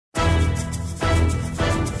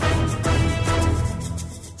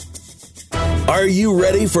Are you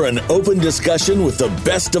ready for an open discussion with the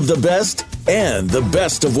best of the best and the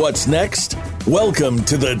best of what's next? Welcome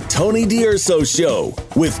to the Tony DUrso Show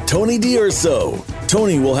with Tony DUrso.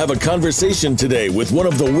 Tony will have a conversation today with one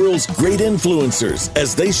of the world's great influencers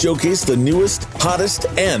as they showcase the newest, hottest,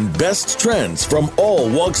 and best trends from all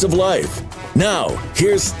walks of life. Now,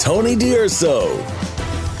 here's Tony DUrso.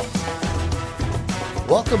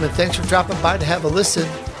 Welcome and thanks for dropping by to have a listen.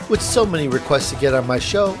 With so many requests to get on my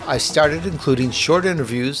show, I started including short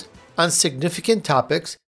interviews on significant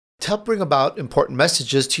topics to help bring about important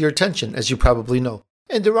messages to your attention, as you probably know.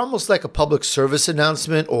 And they're almost like a public service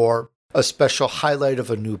announcement or a special highlight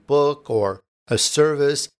of a new book or a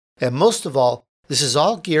service. And most of all, this is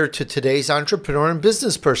all geared to today's entrepreneur and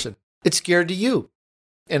business person. It's geared to you.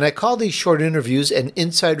 And I call these short interviews an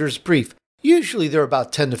insider's brief. Usually they're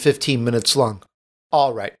about 10 to 15 minutes long.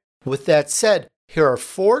 All right. With that said, here are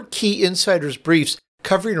 4 key insider's briefs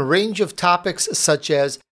covering a range of topics such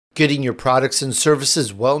as getting your products and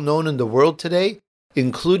services well known in the world today,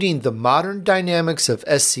 including the modern dynamics of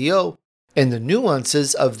SEO and the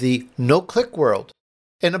nuances of the no-click world,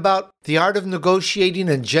 and about the art of negotiating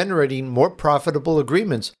and generating more profitable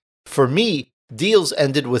agreements. For me, deals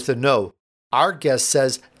ended with a no. Our guest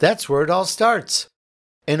says that's where it all starts.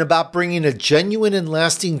 And about bringing a genuine and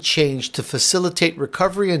lasting change to facilitate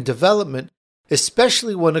recovery and development,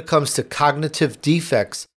 especially when it comes to cognitive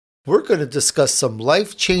defects. We're going to discuss some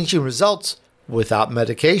life-changing results without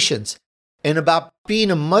medications, and about being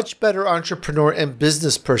a much better entrepreneur and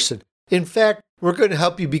business person. In fact, we're going to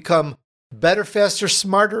help you become better, faster,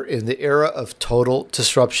 smarter in the era of total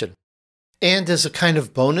disruption. And as a kind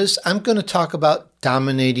of bonus, I'm going to talk about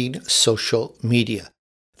dominating social media.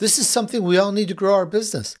 This is something we all need to grow our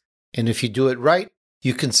business. And if you do it right,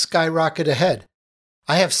 you can skyrocket ahead.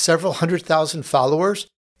 I have several 100,000 followers,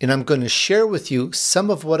 and I'm going to share with you some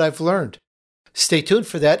of what I've learned. Stay tuned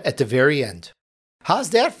for that at the very end. How's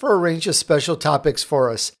that for a range of special topics for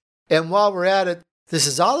us? And while we're at it, this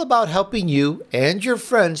is all about helping you and your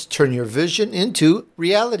friends turn your vision into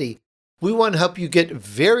reality. We want to help you get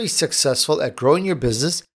very successful at growing your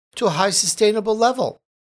business to a high sustainable level.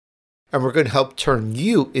 And we're going to help turn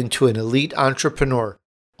you into an elite entrepreneur.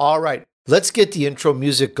 All right, let's get the intro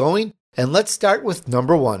music going. And let's start with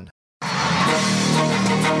number 1.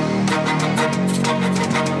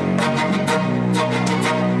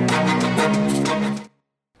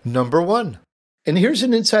 Number 1. And here's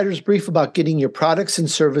an insider's brief about getting your products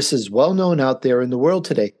and services well known out there in the world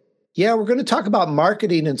today. Yeah, we're going to talk about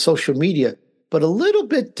marketing and social media, but a little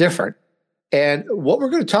bit different. And what we're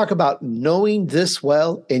going to talk about, knowing this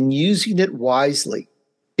well and using it wisely.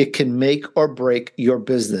 It can make or break your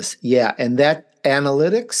business. Yeah, and that and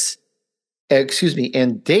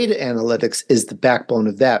data analytics is the backbone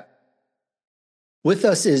of that. With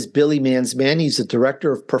us is Billy Mansmann. He's the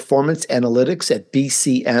Director of Performance Analytics at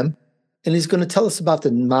BCM, and he's going to tell us about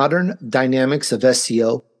the modern dynamics of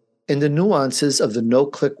SEO and the nuances of the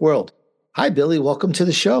no-click world. Hi, Billy. Welcome to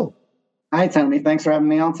the show. Hi, Tony. Thanks for having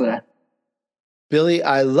me on today. Billy,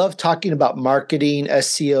 I love talking about marketing,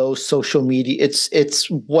 SEO, social media. It's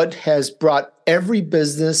what has brought every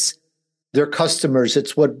business their customers.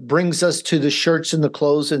 It's what brings us to the shirts and the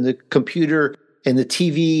clothes and the computer and the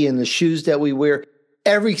TV and the shoes that we wear.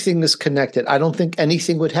 Everything is connected. I don't think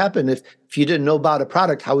anything would happen if you didn't know about a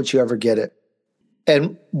product. How would you ever get it?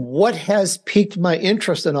 And what has piqued my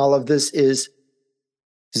interest in all of this is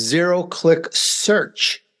zero-click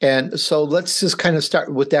search. And so let's just kind of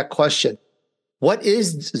start with that question. What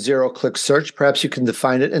is zero-click search? Perhaps you can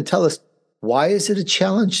define it and tell us, why is it a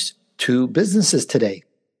challenge to businesses today?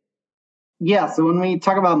 Yeah, so when we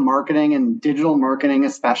talk about marketing and digital marketing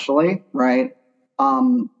especially, right,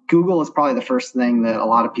 Google is probably the first thing that a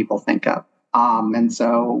lot of people think of. And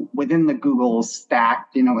so within the Google stack,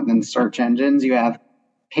 within search engines, you have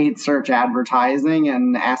paid search advertising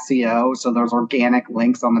and SEO. So there's organic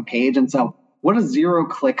links on the page. And so what a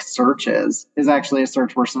zero-click search is actually a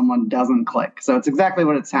search where someone doesn't click. So it's exactly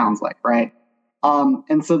what it sounds like, right?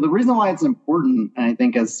 And so the reason why it's important, and I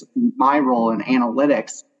think is my role in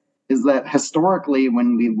analytics, is that historically,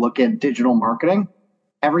 when we look at digital marketing,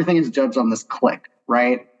 everything is judged on this click,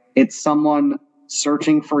 right? It's someone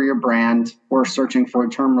searching for your brand or searching for a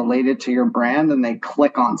term related to your brand, and they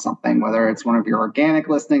click on something, whether it's one of your organic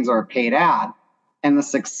listings or a paid ad. And the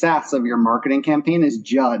success of your marketing campaign is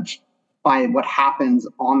judged by what happens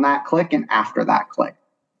on that click and after that click.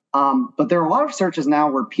 But there are a lot of searches now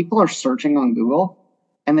where people are searching on Google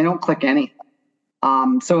and they don't click anything.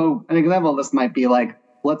 So an example of this might be like,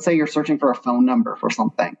 let's say you're searching for a phone number for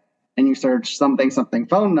something and you search something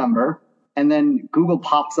phone number, and then Google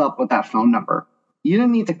pops up with that phone number. you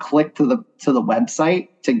didn't need to click to the website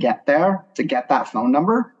to get there, to get that phone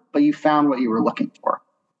number, but you found what you were looking for,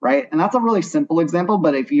 right? And that's a really simple example,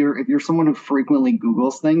 but if you're someone who frequently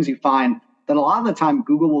Googles things, you find that a lot of the time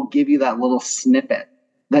Google will give you that little snippet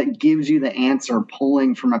that gives you the answer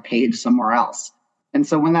pulling from a page somewhere else. And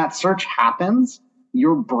so when that search happens,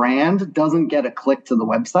 your brand doesn't get a click to the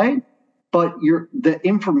website, but the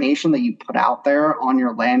information that you put out there on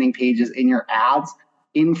your landing pages, in your ads,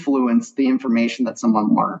 influence the information that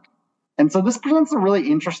someone learned. And so this presents a really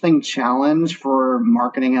interesting challenge for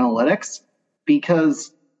marketing analytics,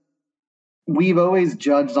 because we've always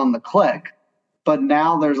judged on the click, but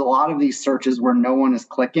now there's a lot of these searches where no one is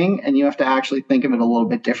clicking, and you have to actually think of it a little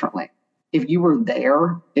bit differently. If you were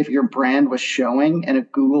there, if your brand was showing, and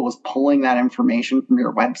if Google was pulling that information from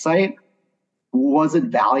your website, was it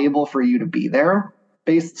valuable for you to be there?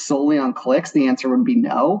 Based solely on clicks, the answer would be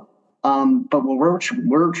no. But what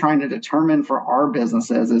we're trying to determine for our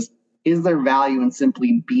businesses is there value in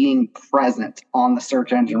simply being present on the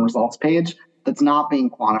search engine results page that's not being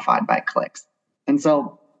quantified by clicks? And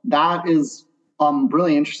so that is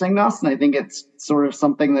really interesting to us. And I think it's sort of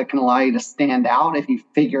something that can allow you to stand out if you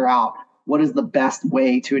figure out what is the best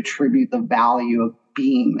way to attribute the value of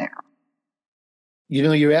being there. You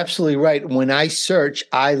know, you're absolutely right. When I search,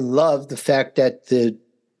 I love the fact that the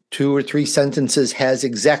 2 or 3 sentences has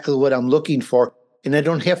exactly what I'm looking for, and I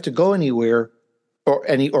don't have to go anywhere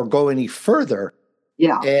or go any further.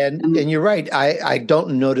 Yeah. And you're right. I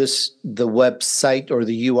don't notice the website or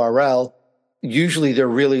the URL. Usually they're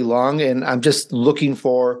really long, and I'm just looking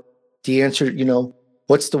for the answer,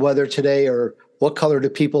 what's the weather today, or what color do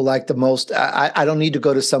people like the most? I don't need to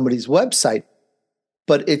go to somebody's website.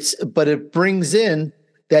 But it brings in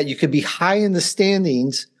that you could be high in the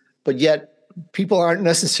standings, but yet people aren't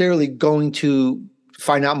necessarily going to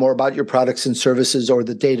find out more about your products and services or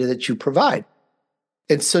the data that you provide.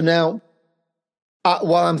 And so now,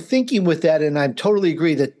 while I'm thinking with that, and I totally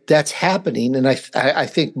agree that that's happening, and I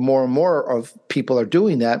think more and more of people are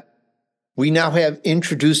doing that, we now have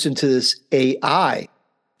introduced into this AI,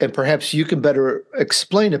 and perhaps you can better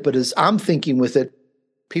explain it, but as I'm thinking with it,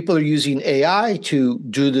 people are using AI to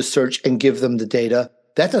do the search and give them the data.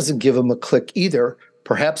 That doesn't give them a click either.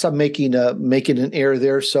 Perhaps I'm making an error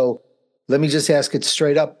there. So let me just ask it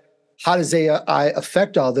straight up. How does AI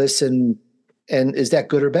affect all this, and is that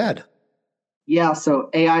good or bad? Yeah, so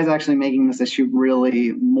AI is actually making this issue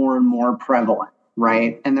really more and more prevalent,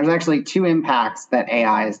 right? And there's actually 2 impacts that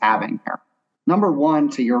AI is having here. Number one,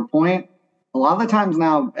 to your point, a lot of the times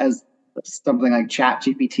now, as something like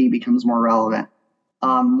ChatGPT becomes more relevant,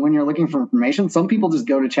 when you're looking for information, some people just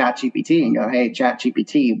go to ChatGPT and go, hey,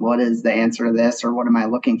 ChatGPT, what is the answer to this, or what am I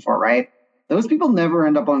looking for, right? Those people never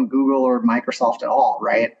end up on Google or Microsoft at all,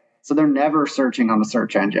 right? So they're never searching on the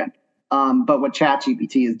search engine. But what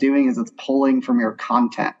ChatGPT is doing is it's pulling from your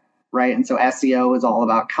content, right? And so SEO is all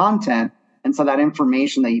about content. And so that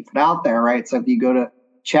information that you put out there, right? So if you go to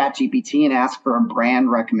ChatGPT and ask for a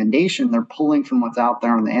brand recommendation, they're pulling from what's out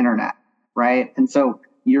there on the internet, right? And so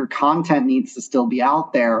your content needs to still be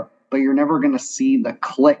out there, but you're never going to see the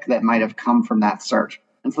click that might have come from that search.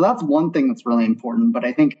 And so that's one thing that's really important. But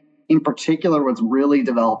I think in particular, what's really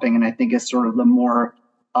developing, and I think is sort of the more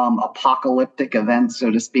apocalyptic event, so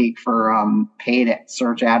to speak, for paid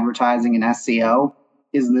search advertising and SEO,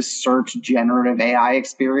 is this search generative AI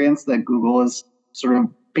experience that Google is sort of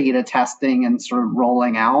beta testing and sort of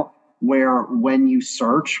rolling out, where when you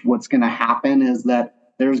search, what's going to happen is that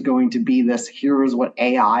there's going to be this, here's what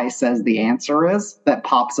AI says the answer is, that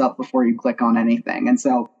pops up before you click on anything. And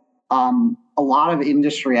so a lot of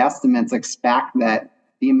industry estimates expect that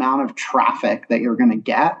the amount of traffic that you're going to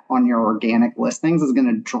get on your organic listings is going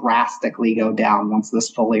to drastically go down once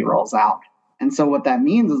this fully rolls out. And so what that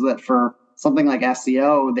means is that for something like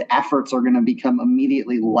SEO, the efforts are going to become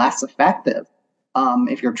immediately less effective.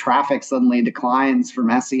 If your traffic suddenly declines from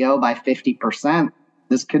SEO by 50%,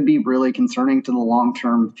 this could be really concerning to the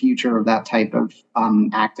long-term future of that type of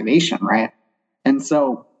activation, right? And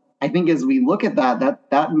so I think as we look at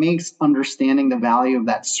that makes understanding the value of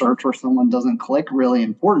that search where someone doesn't click really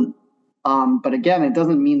important. But again, it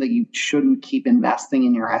doesn't mean that you shouldn't keep investing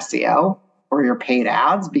in your SEO or your paid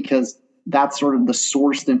ads, because that's sort of the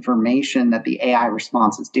sourced information that the AI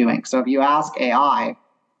response is doing. So if you ask AI,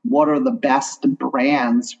 what are the best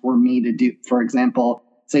brands for me to do? For example,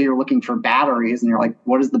 say you're looking for batteries and you're like,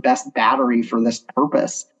 what is the best battery for this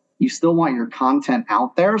purpose? You still want your content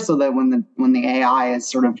out there so that when the AI is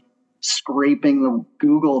sort of scraping the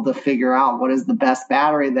Google to figure out what is the best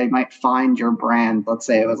battery, they might find your brand. Let's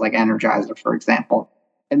say it was like Energizer, for example.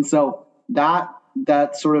 And so that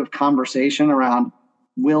sort of conversation around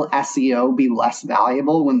will SEO be less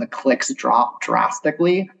valuable when the clicks drop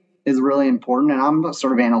drastically is really important. And I'm a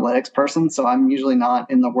sort of analytics person, so I'm usually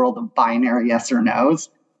not in the world of binary yes or no's.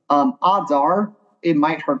 Odds are it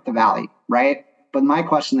might hurt the value, right? But my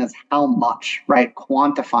question is how much, right?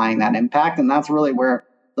 Quantifying that impact. And that's really where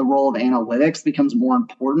the role of analytics becomes more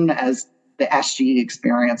important as the SG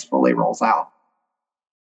experience fully rolls out.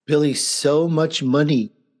 Billy, so much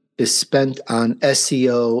money is spent on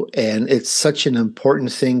SEO, and it's such an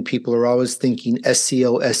important thing. People are always thinking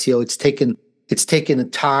SEO. It's taken a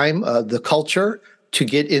time, the culture to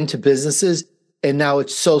get into businesses, and now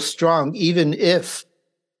it's so strong. Even if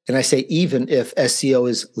SEO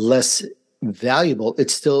is less valuable, it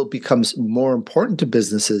still becomes more important to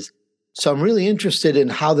businesses. So I'm really interested in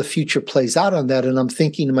how the future plays out on that, and I'm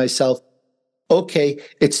thinking to myself, okay,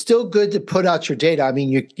 it's still good to put out your data. I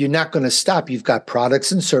mean, you're not going to stop. You've got products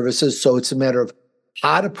and services, so it's a matter of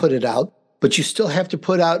how to put it out. But you still have to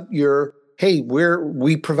put out your, hey,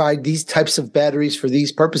 we provide these types of batteries for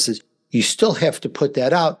these purposes. You still have to put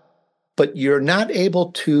that out, but you're not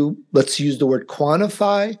able to, let's use the word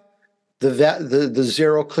quantify the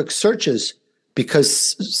zero-click searches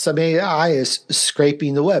because some AI is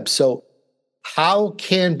scraping the web. So how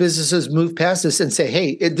can businesses move past this and say,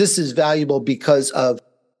 hey, this is valuable because of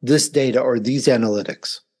this data or these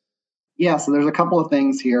analytics? Yeah, so there's a couple of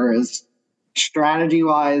things here is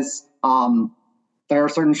strategy-wise, there are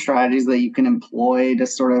certain strategies that you can employ to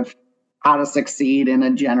sort of how to succeed in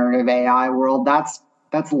a generative AI world. That's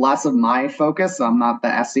less of my focus. I'm not the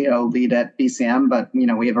SEO lead at BCM, but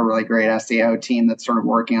we have a really great SEO team that's sort of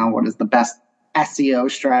working on what is the best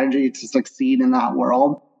SEO strategy to succeed in that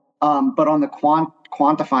world. But on the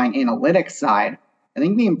quantifying analytics side, I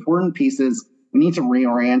think the important piece is we need to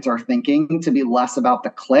reorient our thinking to be less about the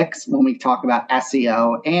clicks when we talk about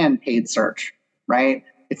SEO and paid search, right?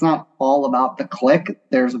 It's not all about the click.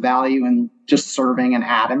 There's value in just serving an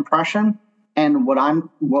ad impression. And what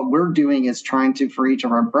we're doing is trying to, for each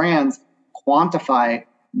of our brands, quantify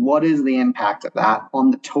what is the impact of that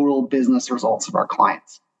on the total business results of our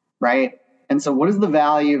clients, right? And so what is the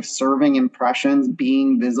value of serving impressions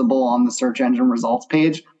being visible on the search engine results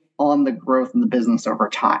page on the growth of the business over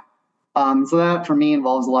time? So that for me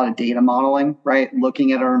involves a lot of data modeling, right?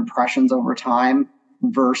 Looking at our impressions over time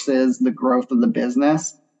versus the growth of the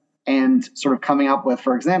business and sort of coming up with,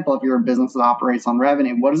 for example, if you're a business that operates on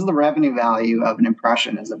revenue, what is the revenue value of an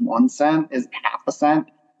impression? Is it 1 cent? Is it half a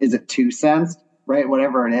cent? Is it 2 cents? Right?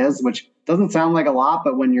 Whatever it is, which doesn't sound like a lot,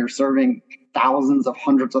 but when you're serving thousands of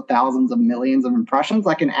hundreds of thousands of millions of impressions,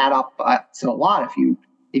 that can add up to a lot if you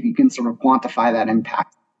can sort of quantify that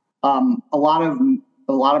impact. A lot of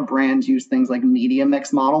brands use things like media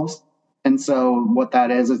mix models. And so what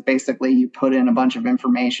that is basically you put in a bunch of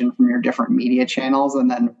information from your different media channels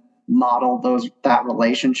and then model that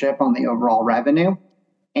relationship on the overall revenue.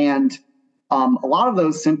 And a lot of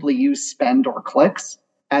those simply use spend or clicks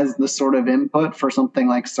as the sort of input for something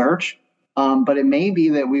like search. But it may be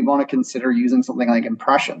that we want to consider using something like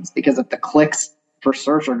impressions, because if the clicks for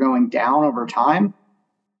search are going down over time,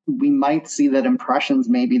 we might see that impressions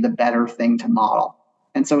may be the better thing to model.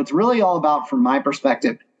 And so it's really all about, from my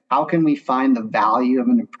perspective, how can we find the value of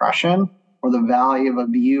an impression or the value of a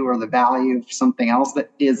view or the value of something else that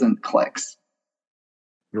isn't clicks?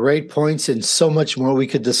 Great points and so much more we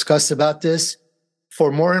could discuss about this.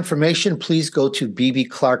 For more information, please go to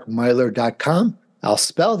bbclarkmeyler.com. I'll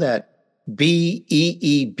spell that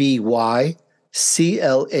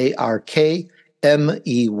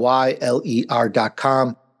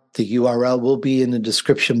BEEBYCLARKMEYLER.com. The URL will be in the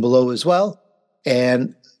description below as well.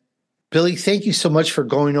 And Billy, thank you so much for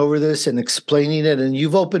going over this and explaining it. And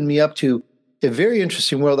you've opened me up to a very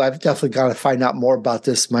interesting world. I've definitely got to find out more about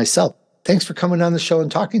this myself. Thanks for coming on the show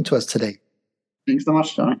and talking to us today. Thanks so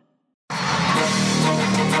much, Tony.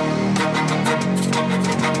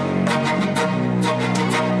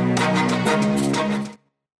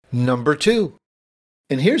 Number 2.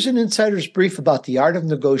 And here's an insider's brief about the art of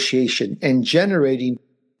negotiation and generating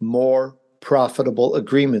more profitable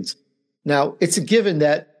agreements. Now, it's a given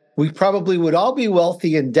that we probably would all be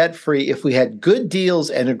wealthy and debt-free if we had good deals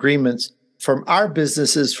and agreements from our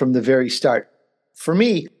businesses from the very start. For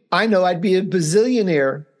me, I know I'd be a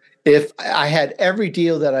bazillionaire if I had every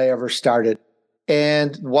deal that I ever started.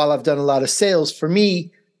 And while I've done a lot of sales, for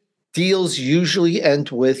me, deals usually end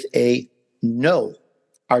with a no.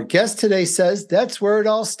 Our guest today says that's where it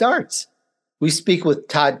all starts. We speak with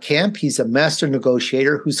Todd Camp. He's a master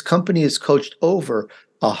negotiator whose company has coached over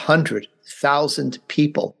 100,000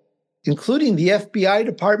 people, including the FBI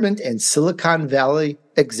department and Silicon Valley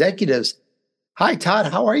executives. Hi,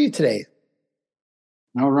 Todd. How are you today?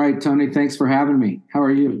 All right, Tony, thanks for having me. How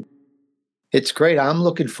are you? It's great. I'm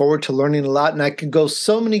looking forward to learning a lot, and I can go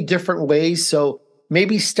so many different ways. So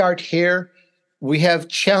maybe start here. We have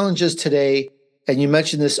challenges today, and you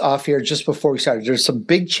mentioned this off here just before we started. There's some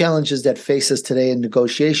big challenges that face us today in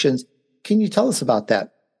negotiations. Can you tell us about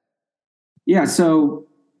that? Yeah, so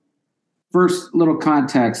first, little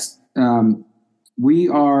context. We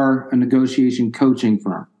are a negotiation coaching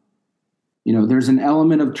firm. There's an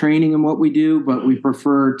element of training in what we do, but we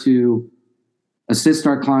prefer to assist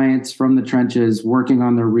our clients from the trenches working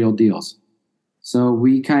on their real deals. So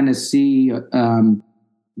we kind of see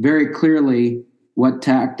very clearly what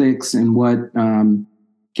tactics and what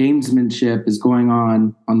gamesmanship is going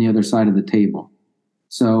on the other side of the table.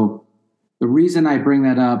 So the reason I bring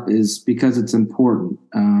that up is because it's important.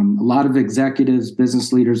 A lot of executives,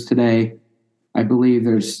 business leaders today, I believe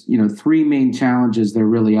there's three main challenges they're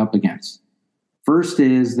really up against. First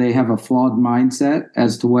is they have a flawed mindset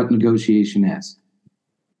as to what negotiation is.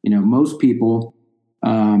 Most people,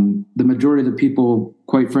 the majority of the people,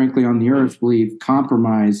 quite frankly, on the earth believe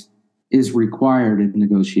compromise is required in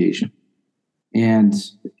negotiation. And,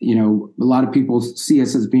 a lot of people see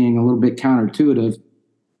us as being a little bit counterintuitive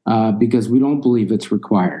because we don't believe it's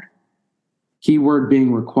required. Keyword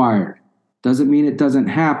being required. Doesn't mean it doesn't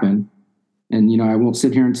happen. And, I won't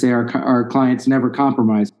sit here and say our clients never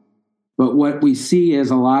compromise. But what we see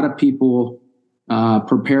is a lot of people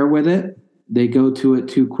prepare with it. They go to it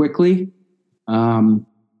too quickly. And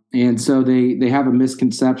so they have a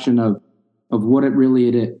misconception of what it really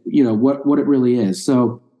is, what it really is.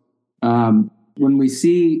 So when we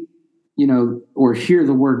see, or hear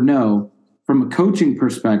the word no, from a coaching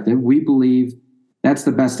perspective, we believe that's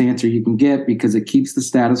the best answer you can get because it keeps the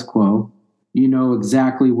status quo. You know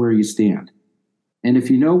exactly where you stand. And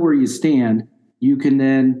if you know where you stand, you can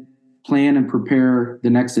then plan and prepare the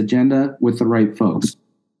next agenda with the right folks.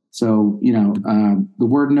 So, the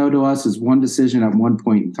word no to us is one decision at one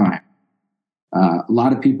point in time. A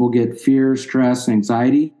lot of people get fear, stress,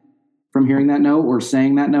 anxiety from hearing that no or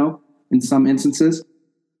saying that no in some instances.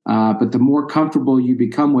 But the more comfortable you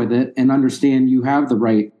become with it and understand you have the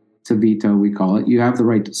right to veto, we call it, you have the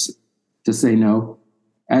right to say no.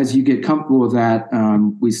 As you get comfortable with that,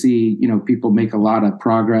 we see, people make a lot of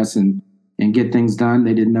progress and get things done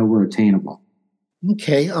they didn't know were attainable.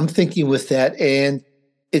 Okay, I'm thinking with that. And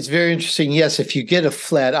it's very interesting. Yes, if you get a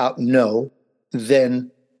flat out no, then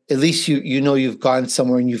at least you know you've gone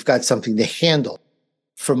somewhere and you've got something to handle.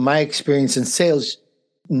 From my experience in sales,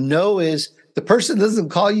 no is the person doesn't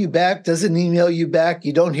call you back, doesn't email you back,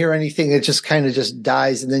 you don't hear anything, it just kind of just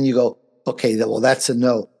dies. And then you go, okay, well, that's a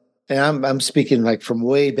no. And I'm speaking like from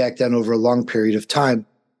way back then over a long period of time.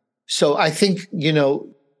 So I think,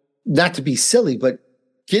 not to be silly, but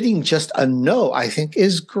getting just a no, I think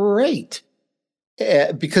is great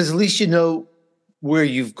because at least you know where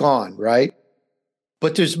you've gone, right?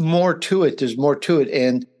 But there's more to it.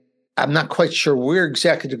 And I'm not quite sure where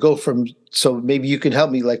exactly to go from. So maybe you can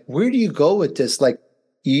help me. Like, where do you go with this? Like,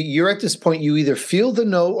 you're at this point, you either feel the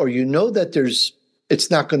no or you know that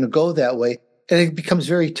it's not going to go that way. And it becomes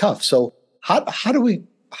very tough. So how do we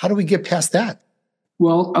get past that?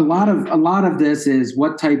 Well, a lot of this is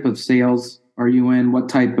what type of sales are you in? What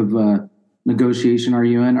type of negotiation are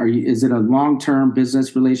you in? Is it a long-term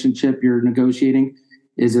business relationship you're negotiating?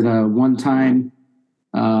 Is it a one-time,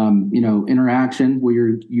 interaction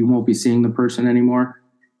where you won't be seeing the person anymore?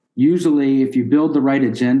 Usually, if you build the right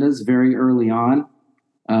agendas very early on,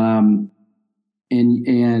 and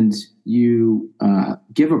you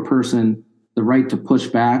give a person the right to push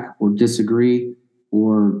back or disagree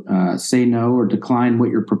or say no or decline what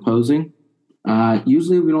you're proposing,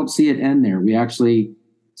 usually we don't see it end there. We actually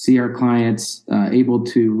see our clients able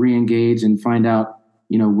to re-engage and find out,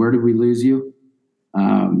 where did we lose you?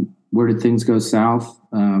 Where did things go south?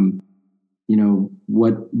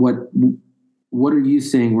 What are you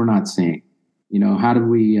saying we're not saying? How did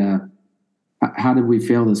we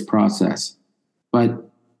fail this process? But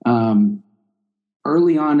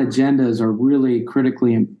early on agendas are really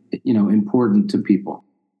critically, important to people.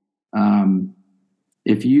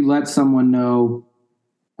 If you let someone know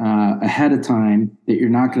ahead of time that you're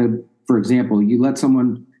not going to, for example, you let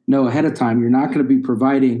someone know ahead of time you're not going to be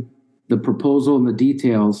providing the proposal and the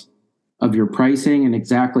details of your pricing and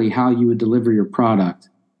exactly how you would deliver your product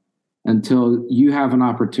until you have an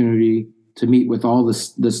opportunity to meet with all the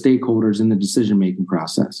stakeholders in the decision-making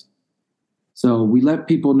process. So we let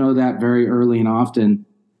people know that very early and often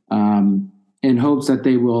in hopes that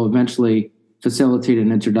they will eventually facilitate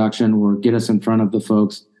an introduction or get us in front of the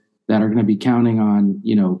folks that are going to be counting on,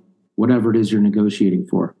 whatever it is you're negotiating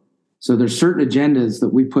for. So there's certain agendas that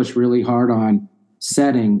we push really hard on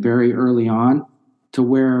setting very early on to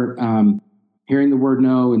where hearing the word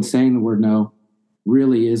no and saying the word no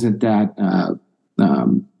really isn't that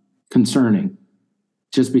concerning,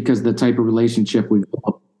 just because of the type of relationship we've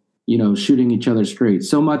built, shooting each other straight.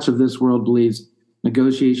 So much of this world believes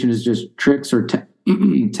negotiation is just tricks or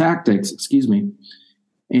tactics,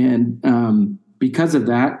 and because of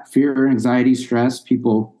that, fear, anxiety, stress,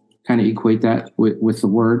 people kind of equate that with the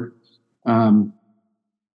word.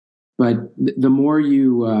 But the more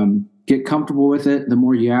you get comfortable with it, the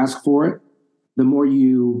more you ask for it, the more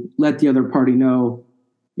you let the other party know,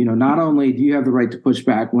 not only do you have the right to push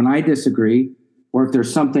back when I disagree, or if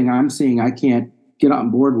there's something I'm seeing I can't get on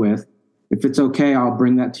board with, if it's okay, I'll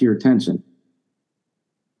bring that to your attention.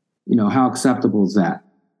 How acceptable is that?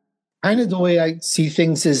 Kind of the way I see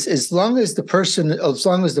things is as long as the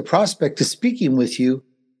prospect is speaking with you,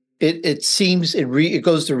 it seems it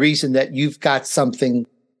goes to reason that you've got something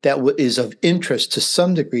that is of interest to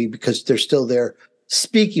some degree because they're still there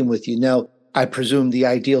speaking with you. Now, I presume the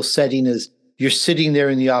ideal setting is you're sitting there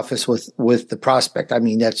in the office with the prospect. I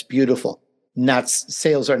mean, that's beautiful.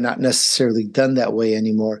 Sales are not necessarily done that way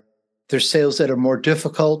anymore. There's sales that are more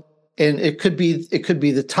difficult, and it could be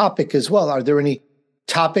the topic as well. Are there any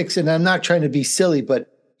topics? And I'm not trying to be silly, but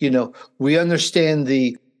we understand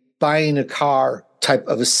the buying a car type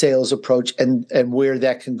of a sales approach and where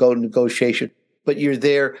that can go to negotiation. But you're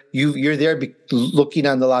there looking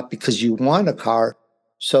on the lot because you want a car.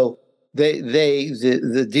 So the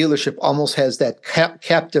dealership almost has that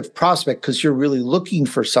captive prospect because you're really looking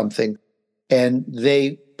for something, and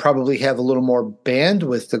they probably have a little more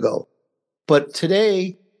bandwidth to go. But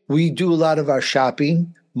today we do a lot of our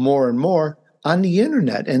shopping more and more on the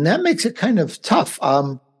internet, and that makes it kind of tough.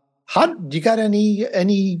 How do you got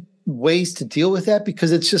any ways to deal with that?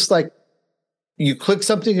 Because it's just like you click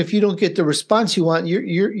something, if you don't get the response you want,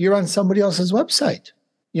 you're on somebody else's website.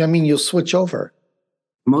 You'll switch over.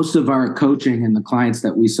 Most of our coaching and the clients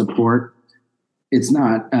that we support, it's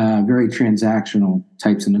not very transactional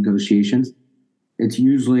types of negotiations. It's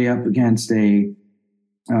usually up against a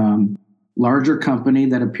larger company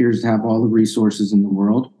that appears to have all the resources in the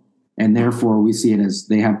world, and therefore we see it as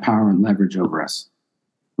they have power and leverage over us.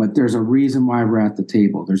 But there's a reason why we're at the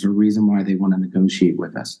table. There's a reason why they want to negotiate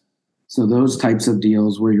with us. So those types of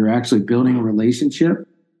deals where you're actually building a relationship,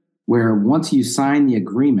 where once you sign the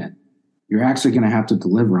agreement, you're actually going to have to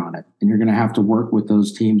deliver on it, and you're going to have to work with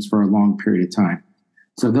those teams for a long period of time.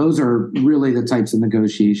 So those are really the types of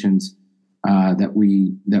negotiations that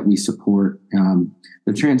we support.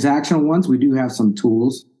 The transactional ones, we do have some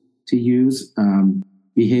tools to use,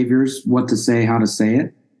 behaviors, what to say, how to say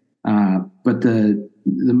it. But the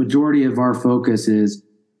majority of our focus is,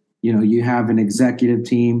 you have an executive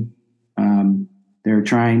team. They're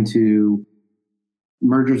trying to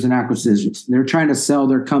mergers and acquisitions. They're trying to sell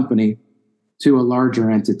their company to a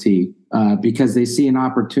larger entity because they see an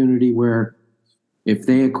opportunity where if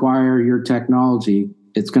they acquire your technology,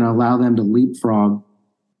 it's going to allow them to leapfrog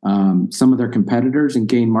some of their competitors and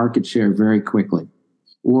gain market share very quickly.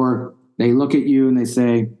 Or they look at you and they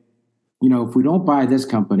say, if we don't buy this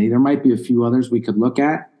company, there might be a few others we could look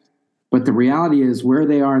at. But the reality is where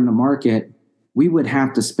they are in the market, we would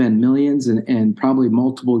have to spend millions and probably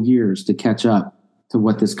multiple years to catch up to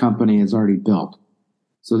what this company has already built.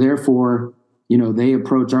 So therefore, they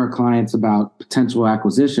approach our clients about potential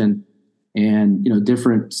acquisition, and,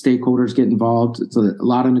 different stakeholders get involved. So a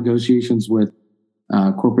lot of negotiations with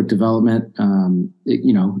corporate development,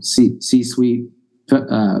 C-suite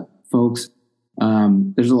folks.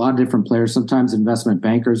 There's a lot of different players. Sometimes investment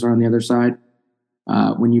bankers are on the other side.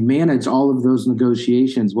 When you manage all of those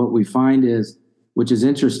negotiations, what we find is, which is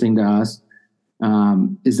interesting to us,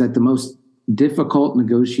 is that the most difficult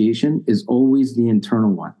negotiation is always the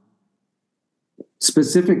internal one.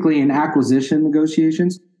 Specifically in acquisition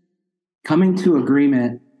negotiations, coming to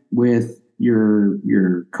agreement with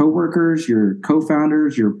your coworkers, your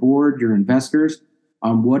co-founders, your board, your investors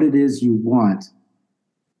on what it is you want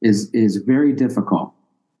is very difficult.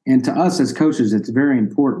 And to us as coaches, it's very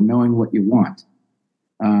important knowing what you want.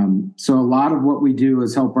 So a lot of what we do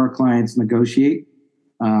is help our clients negotiate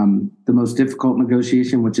the most difficult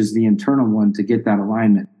negotiation, which is the internal one, to get that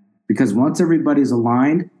alignment. Because once everybody's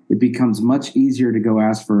aligned, it becomes much easier to go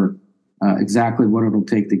ask for exactly what it'll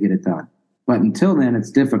take to get it done. But until then, it's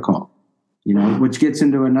difficult, which gets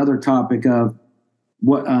into another topic of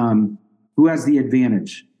what who has the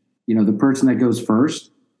advantage, the person that goes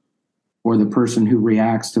first or the person who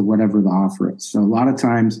reacts to whatever the offer is. So a lot of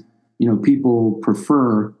times, people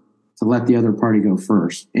prefer to let the other party go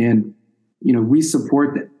first. And, we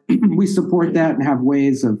support that. We support that and have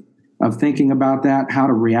ways of thinking about that, how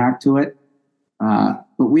to react to it. But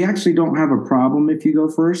we actually don't have a problem if you go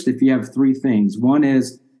first, if you have three things. One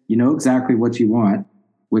is you know exactly what you want,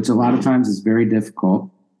 which a lot of times is very difficult.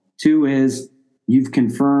 Two is you've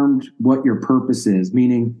confirmed what your purpose is,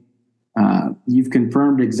 meaning you've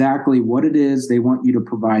confirmed exactly what it is they want you to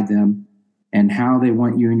provide them and how they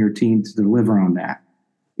want you and your team to deliver on that.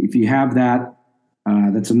 If you have that,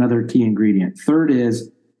 that's another key ingredient. Third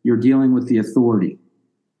is you're dealing with the authority.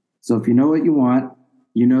 So if you know what you want,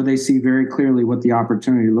 you know they see very clearly what the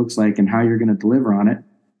opportunity looks like and how you're going to deliver on it,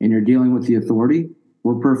 and you're dealing with the authority,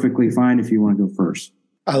 we're perfectly fine if you want to go first.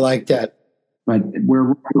 I like that. But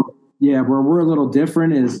where we're a little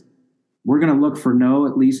different is we're going to look for no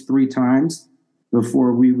at least 3 times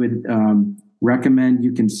before we would recommend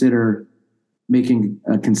you consider making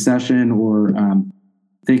a concession or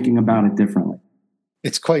thinking about it differently.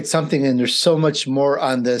 It's quite something, and there's so much more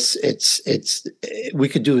on this. We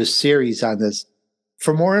could do a series on this.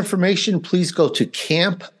 For more information, please go to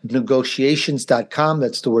campnegotiations.com.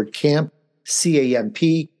 That's the word camp,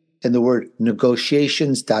 CAMP, and the word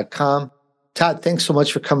negotiations.com. Todd, thanks so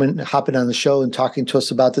much for hopping on the show and talking to us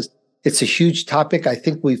about this. It's a huge topic. I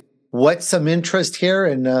think we've whet some interest here,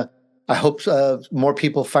 and I hope more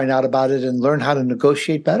people find out about it and learn how to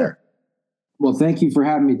negotiate better. Well, thank you for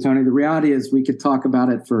having me, Tony. The reality is we could talk about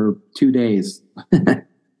it for 2 days.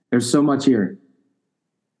 There's so much here.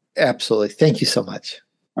 Absolutely. Thank you so much.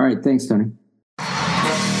 All right. Thanks, Tony.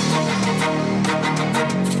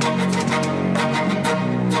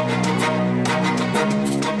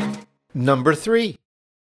 Number 3.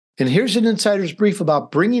 And here's an insider's brief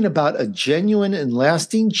about bringing about a genuine and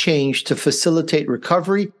lasting change to facilitate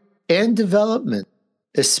recovery and development,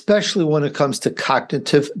 especially when it comes to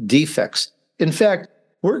cognitive defects. In fact,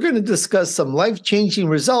 we're going to discuss some life-changing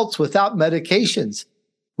results without medications.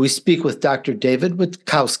 We speak with Dr. David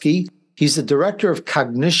Witkowski. He's the director of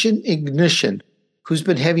Cognition Ignition, who's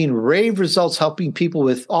been having rave results helping people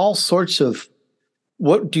with all sorts of,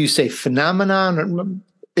 what do you say, phenomenon,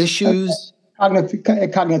 issues?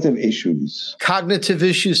 Cognitive issues. Cognitive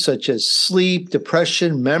issues such as sleep,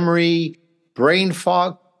 depression, memory, brain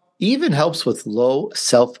fog, even helps with low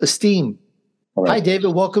self-esteem. Right. Hi,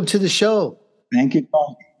 David. Welcome to the show. Thank you,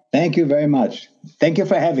 Tony. Thank you very much. Thank you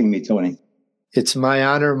for having me, Tony. It's my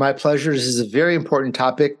honor, my pleasure. This is a very important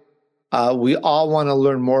topic. We all want to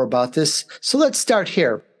learn more about this. So let's start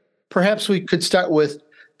here. Perhaps we could start with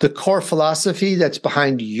the core philosophy that's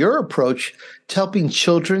behind your approach to helping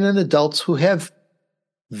children and adults who have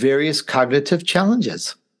various cognitive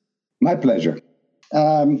challenges. My pleasure.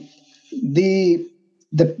 The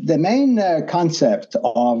main concept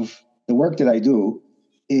of the work that I do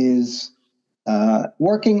is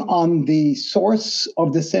working on the source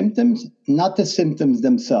of the symptoms, not the symptoms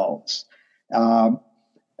themselves.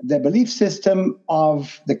 The belief system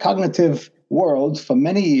of the cognitive world for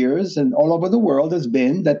many years and all over the world has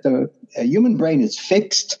been that the human brain is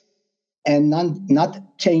fixed and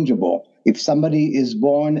not changeable. If somebody is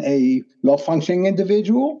born a low-functioning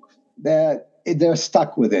individual, they're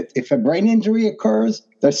stuck with it. If a brain injury occurs,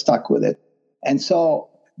 they're stuck with it. And so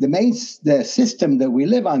the system that we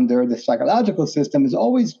live under, the psychological system, is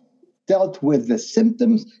always dealt with the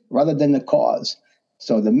symptoms rather than the cause.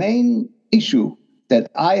 So the main issue that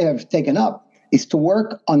I have taken up is to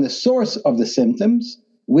work on the source of the symptoms,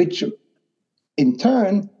 which in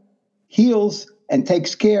turn heals and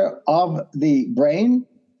takes care of the brain,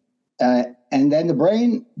 and then the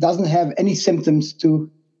brain doesn't have any symptoms to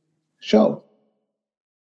show.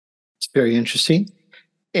 It's very interesting.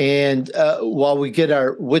 And while we get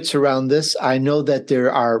our wits around this, I know that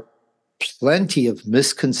there are plenty of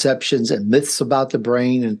misconceptions and myths about the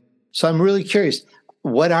brain. And so I'm really curious,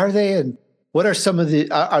 what are they, and what are some of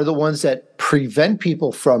the ones that prevent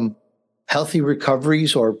people from healthy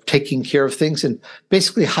recoveries or taking care of things? And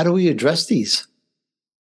basically, how do we address these?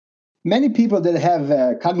 Many people that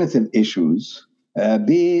have cognitive issues,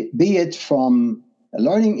 be it from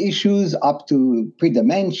learning issues up to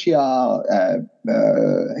pre-dementia,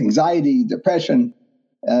 anxiety, depression,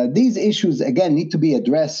 these issues, again, need to be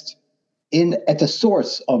addressed at the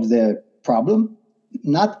source of the problem,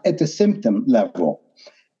 not at the symptom level.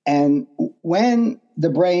 And when the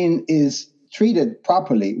brain is treated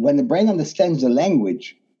properly, when the brain understands the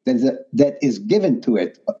language that is given to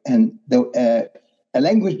it, and a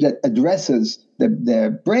language that addresses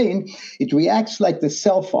the brain, it reacts like the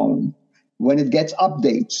cell phone when it gets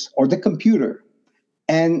updates, or the computer.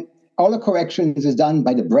 And all the corrections is done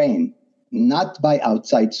by the brain, not by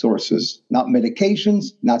outside sources, not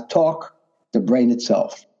medications, not talk, the brain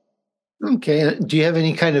itself. Okay. Do you have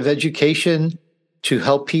any kind of education to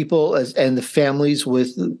help people and the families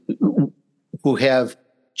who have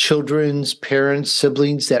children's parents,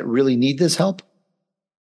 siblings that really need this help?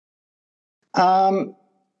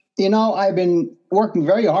 I've been working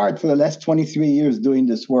very hard for the last 23 years doing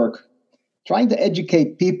this work, trying to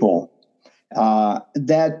educate people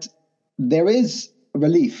that there is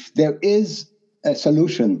relief, there is a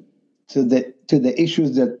solution to the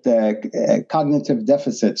issues that cognitive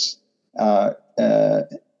deficits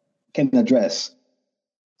can address.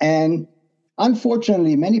 And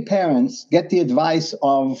unfortunately, many parents get the advice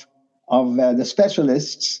of the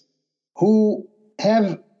specialists who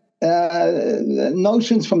have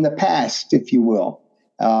notions from the past, if you will.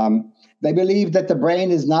 They believe that the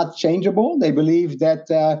brain is not changeable. They believe that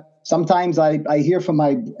sometimes I hear from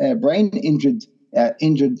my brain injured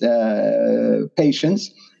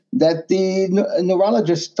patients that the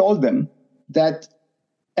neurologist told them that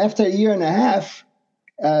after a year and a half,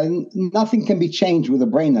 nothing can be changed with the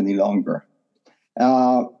brain any longer.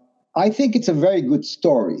 I think it's a very good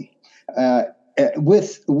story.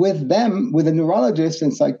 With the neurologists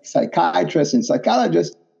and psychiatrists and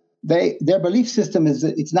psychologists, their belief system is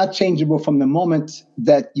that it's not changeable from the moment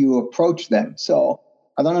that you approach them. So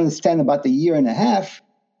I don't understand about the year and a half.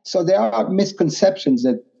 So there are misconceptions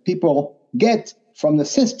that people get from the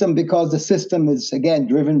system because the system is, again,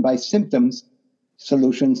 driven by symptoms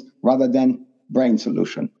solutions rather than brain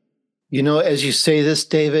solution. As you say this,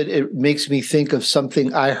 David, it makes me think of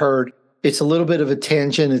something I heard. It's a little bit of a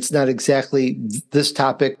tangent. It's not exactly this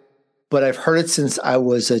topic, but I've heard it since I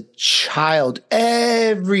was a child.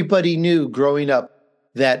 Everybody knew growing up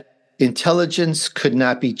that intelligence could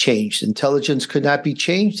not be changed. Intelligence could not be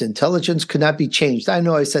changed. Intelligence could not be changed. I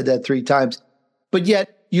know I said that 3 times, but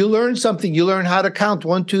yet you learn something. You learn how to count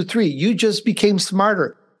 1, 2, 3. You just became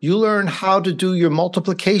smarter. You learn how to do your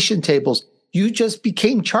multiplication tables. You just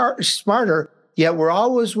became smarter. Yet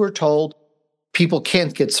we're told people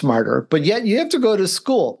can't get smarter, but yet you have to go to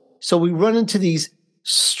school. So we run into these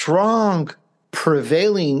strong,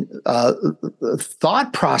 prevailing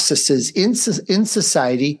thought processes in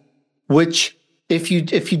society, which if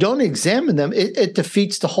you don't examine them, it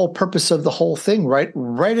defeats the whole purpose of the whole thing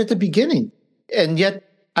right at the beginning. And yet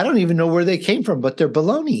I don't even know where they came from, but they're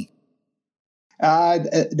baloney.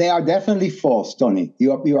 They are definitely false, Tony.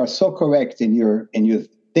 You are so correct in your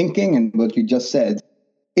thinking and what you just said.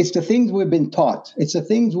 It's the things we've been taught. It's the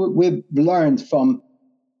things we've learned from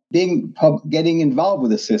getting involved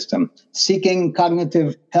with the system, seeking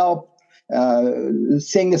cognitive help,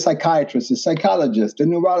 seeing the psychiatrist, the psychologist, the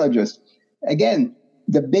neurologist. Again,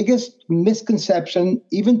 the biggest misconception,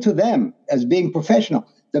 even to them as being professional,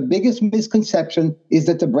 the biggest misconception is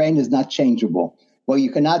that the brain is not changeable. Well, you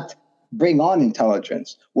cannot bring on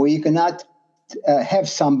intelligence, or you cannot have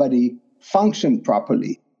somebody function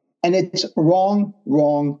properly. And it's wrong,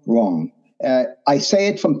 wrong, wrong. I say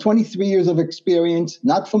it from 23 years of experience,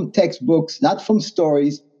 not from textbooks, not from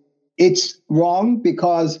stories. It's wrong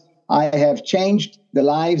because I have changed the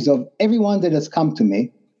lives of everyone that has come to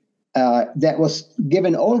me that was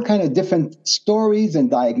given all kind of different stories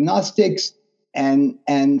and diagnostics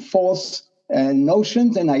and false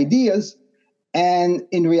notions and ideas. And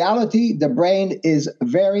in reality, the brain is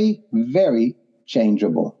very, very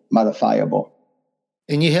changeable, modifiable.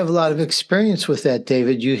 And you have a lot of experience with that,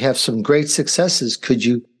 David. You have some great successes. Could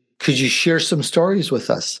you share some stories with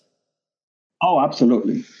us? Oh,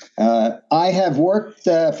 absolutely. I have worked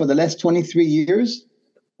for the last 23 years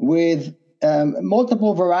with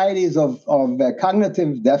multiple varieties of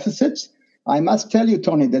cognitive deficits. I must tell you,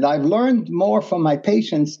 Tony, that I've learned more from my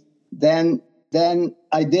patients than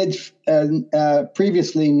I did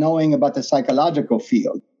previously knowing about the psychological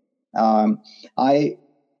field.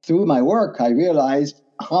 Through my work, I realized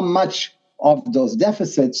how much of those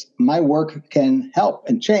deficits my work can help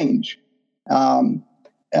and change.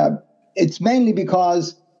 It's mainly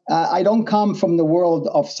because I don't come from the world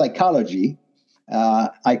of psychology. I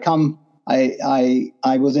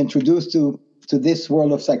was introduced to this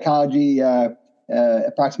world of psychology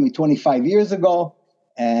approximately 25 years ago,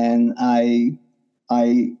 and I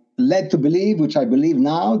led to believe, which I believe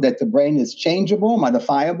now, that the brain is changeable,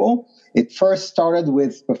 modifiable. It first started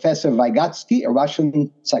with Professor Witkowski, a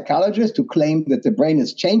Russian psychologist who claimed that the brain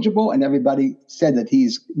is changeable, and everybody said that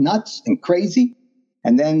he's nuts and crazy.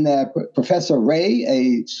 And then Professor Ray,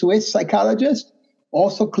 a Swiss psychologist,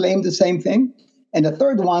 also claimed the same thing. And the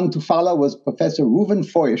third one to follow was Professor Reuven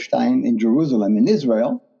Feuerstein in Jerusalem, in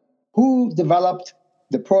Israel, who developed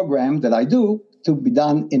the program that I do to be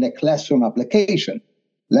done in a classroom application.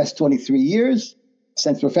 Last 23 years,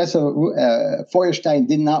 since Professor Feuerstein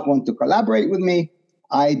did not want to collaborate with me,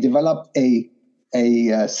 I developed a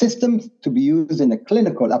system to be used in a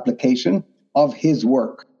clinical application of his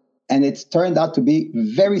work. And it's turned out to be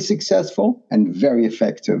very successful and very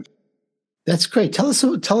effective. That's great. Tell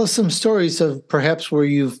us some stories of perhaps where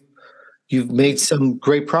you've made some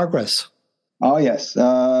great progress. Oh, yes.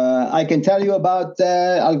 I can tell you about,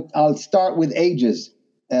 I'll start with ages.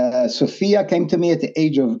 Sophia came to me at the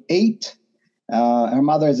age of 8. Her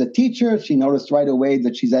mother is a teacher. She noticed right away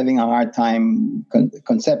that she's having a hard time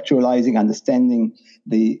conceptualizing, understanding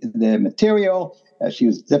the material. She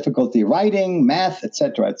was difficulty writing, math,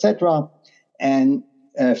 etc., etc. And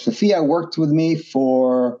Sophia worked with me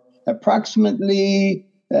for approximately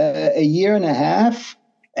a year and a half.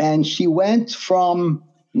 And she went from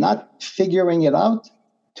not figuring it out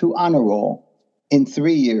to honor roll in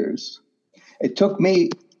 3 years. It took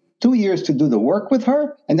me 2 years to do the work with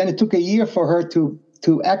her, and then it took a year for her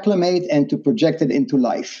to acclimate and to project it into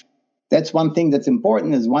life. That's one thing that's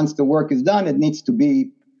important, is once the work is done, it needs to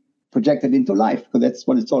be projected into life, because that's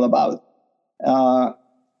what it's all about.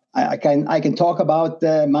 I can talk about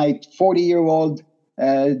my 40-year-old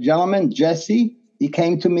gentleman, Jesse. He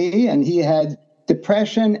came to me and he had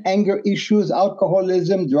depression, anger issues,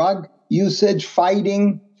 alcoholism, drug usage,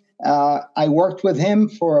 fighting. I worked with him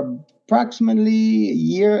for approximately a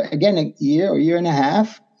year or year and a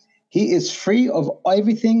half. He is free of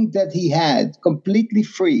everything that he had, completely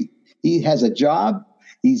free. He has a job,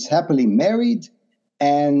 he's happily married,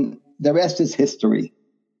 and the rest is history.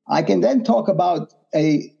 I can then talk about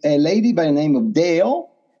a lady by the name of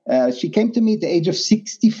Dale. She came to me at the age of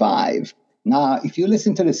 65. Now, if you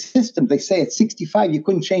listen to the system, they say at 65 you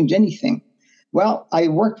couldn't change anything. Well, I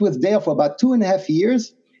worked with Dale for about 2.5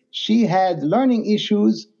 years. She had learning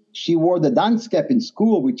issues. She wore the dance cap in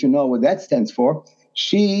school, which you know what that stands for.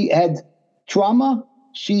 She had trauma.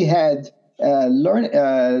 She had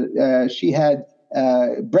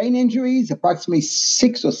brain injuries, approximately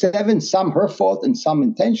 6 or 7, some her fault and some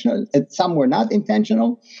intentional, and some were not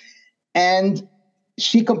intentional. And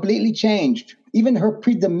she completely changed. Even her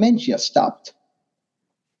pre-dementia stopped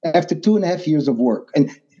after 2.5 years of work. And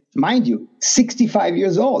mind you, 65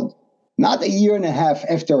 years old, not a year and a half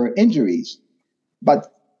after her injuries, but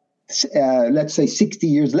let's say 60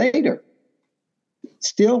 years later,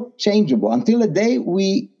 still changeable. Until the day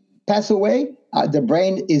we pass away, the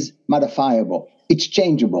brain is modifiable. It's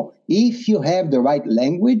changeable. If you have the right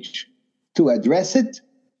language to address it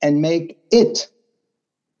and make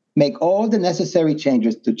all the necessary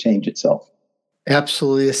changes to change itself.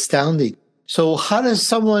 Absolutely astounding. So how does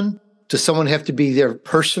someone have to be there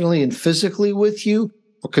personally and physically with you,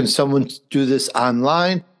 or can someone do this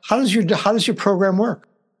online? How does your program work?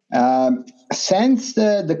 Since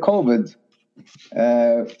the COVID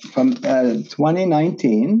from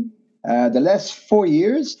 2019, the last 4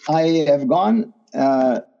 years, I have gone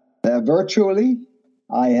virtually.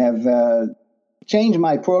 I have changed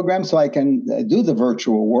my program so I can do the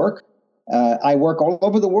virtual work. I work all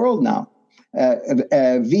over the world now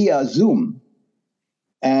via Zoom.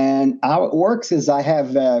 And how it works is I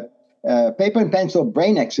have paper and pencil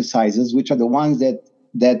brain exercises, which are the ones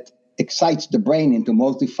that excites the brain into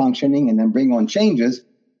multifunctioning and then bring on changes.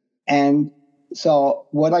 And so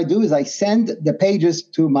what I do is I send the pages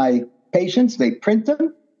to my patients. They print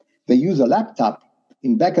them. They use a laptop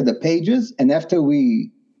in back of the pages. And after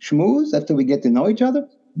we schmooze, after we get to know each other,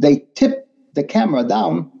 they tip the camera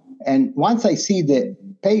down. And once I see the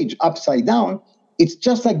page upside down, it's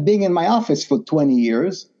just like being in my office for 20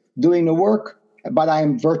 years doing the work, but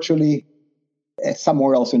I'm virtually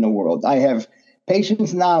somewhere else in the world. I have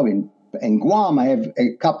patients now in Guam. I have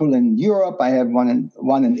a couple in Europe. I have one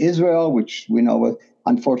in Israel, which we know,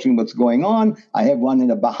 unfortunately, what's going on. I have one in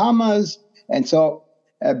the Bahamas. And so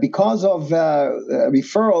because of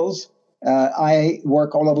referrals, I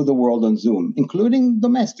work all over the world on Zoom, including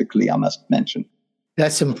domestically, I must mention.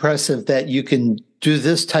 That's impressive that you can do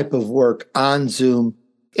this type of work on Zoom.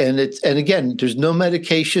 And again, there's no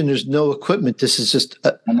medication, there's no equipment. This is just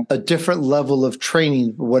a different level of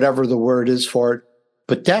training, whatever the word is for it.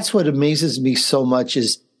 But that's what amazes me so much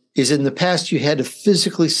is in the past, you had to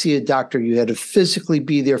physically see a doctor. You had to physically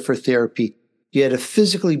be there for therapy. You had to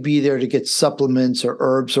physically be there to get supplements or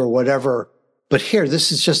herbs or whatever. But here,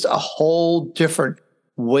 this is just a whole different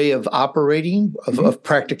way of operating, of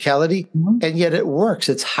practicality, and yet it works.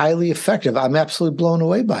 It's highly effective. I'm absolutely blown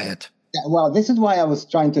away by it. Well, this is why I was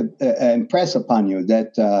trying to impress upon you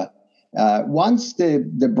that once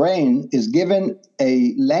the brain is given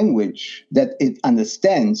a language that it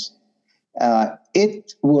understands,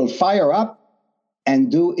 it will fire up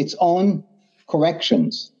and do its own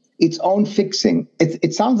corrections, its own fixing.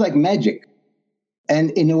 It sounds like magic.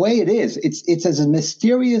 And in a way it is. It's as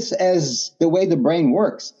mysterious as the way the brain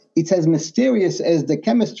works. It's as mysterious as the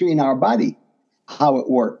chemistry in our body. how it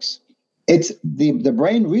works. It's the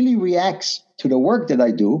brain really reacts to the work that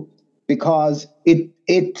I do because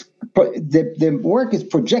the work is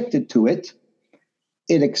projected to it.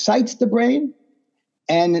 It excites the brain,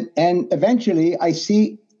 and eventually I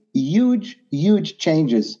see huge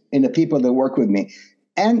changes in the people that work with me.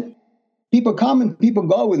 And people come and people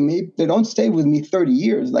go with me. They don't stay with me 30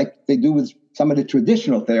 years like they do with some of the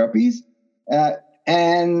traditional therapies.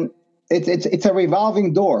 And it's a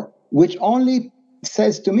revolving door, which only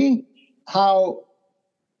says to me how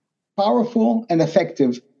powerful and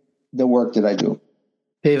effective the work that I do.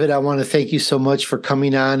 David, I want to thank you so much for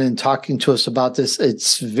coming on and talking to us about this.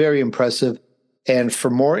 It's very impressive. And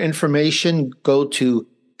for more information, go to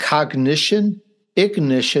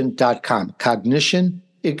cognitionignition.com.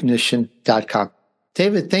 Cognitionignition.com.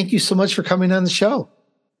 David, thank you so much for coming on the show.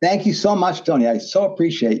 Thank you so much, Tony. I so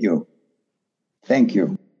appreciate you. Thank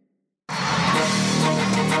you.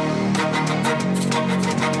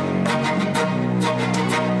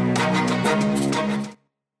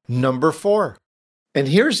 Number 4. And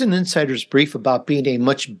here's an insider's brief about being a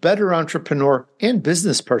much better entrepreneur and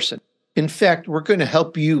business person. In fact, we're going to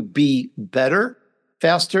help you be better,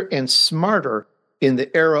 faster, and smarter in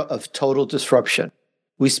the era of total disruption.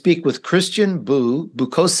 We speak with Christian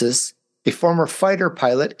Boucousis, a former fighter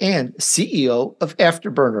pilot and CEO of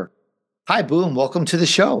Afterburner. Hi, Boo, and welcome to the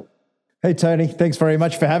show. Hey, Tony. Thanks very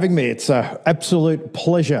much for having me. It's an absolute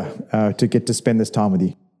pleasure to get to spend this time with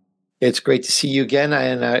you. It's great to see you again,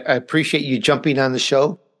 and I appreciate you jumping on the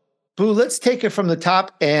show. Boo, let's take it from the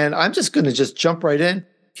top, and I'm just going to jump right in.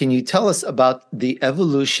 Can you tell us about the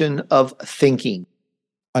evolution of thinking?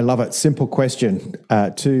 I love it. Simple question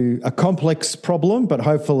to a complex problem, but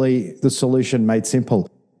hopefully the solution made simple.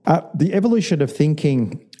 The evolution of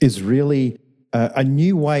thinking is really a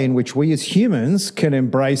new way in which we as humans can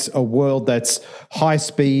embrace a world that's high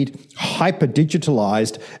speed, hyper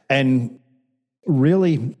digitalized, and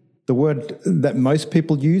really the word that most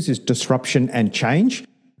people use is disruption and change.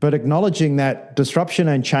 But acknowledging that disruption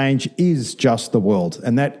and change is just the world,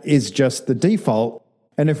 and that is just the default.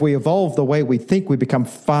 And if we evolve the way we think, we become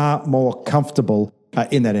far more comfortable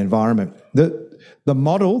in that environment. The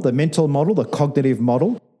model, the mental model, the cognitive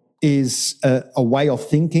model is a way of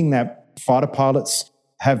thinking that fighter pilots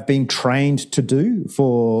have been trained to do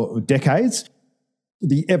for decades.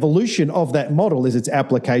 The evolution of that model is its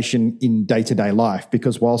application in day-to-day life,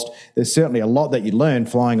 because whilst there's certainly a lot that you learn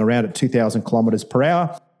flying around at 2,000 kilometers per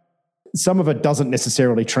hour, some of it doesn't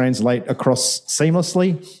necessarily translate across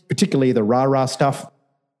seamlessly, particularly the rah-rah stuff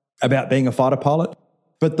about being a fighter pilot.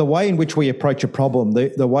 But the way in which we approach a problem,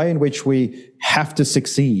 the way in which we have to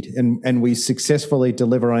succeed and we successfully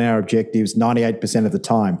deliver on our objectives 98% of the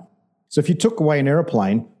time. So if you took away an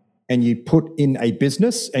airplane and you put in a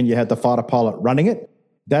business and you had the fighter pilot running it,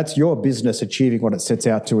 that's your business achieving what it sets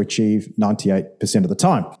out to achieve 98% of the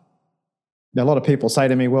time. Now, a lot of people say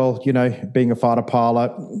to me, well, you know, being a fighter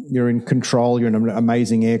pilot, you're in control, you're in an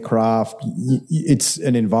amazing aircraft, it's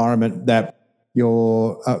an environment that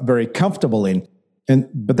you're very comfortable in.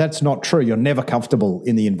 But that's not true. You're never comfortable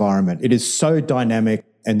in the environment. It is so dynamic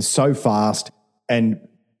and so fast and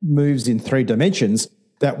moves in 3 dimensions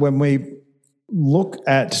that when we look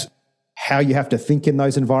at how you have to think in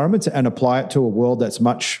those environments and apply it to a world that's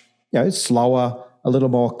much, slower, a little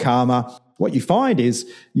more calmer, what you find is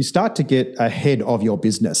you start to get ahead of your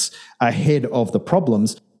business, ahead of the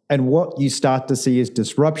problems, and what you start to see is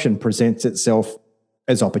disruption presents itself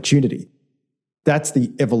as opportunity. That's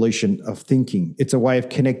the evolution of thinking. It's a way of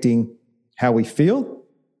connecting how we feel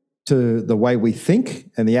to the way we think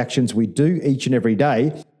and the actions we do each and every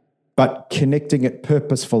day, but connecting it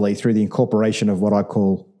purposefully through the incorporation of what I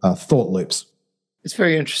call thought loops. It's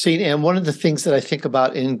very interesting. And one of the things that I think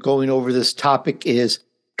about in going over this topic is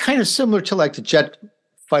kind of similar to like the jet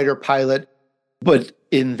fighter pilot, but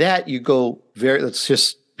in that you go let's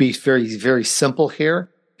just be very, very simple here.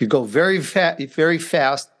 You go very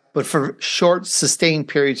fast, but for short, sustained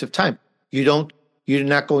periods of time. You're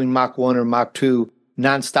not going Mach 1 or Mach 2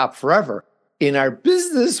 nonstop forever. In our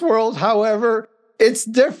business world, however, it's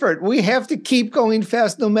different. We have to keep going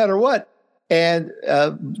fast no matter what. And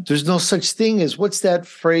there's no such thing as, what's that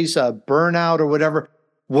phrase, burnout or whatever.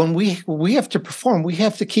 When we have to perform, we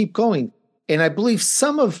have to keep going. And I believe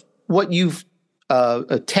some of what you've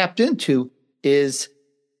tapped into is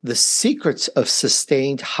the secrets of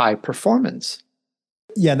sustained high performance.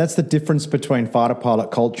 Yeah, that's the difference between fighter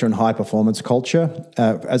pilot culture and high performance culture.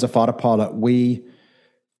 As a fighter pilot, we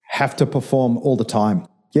have to perform all the time.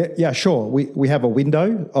 Yeah, sure. We have a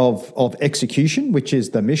window of execution, which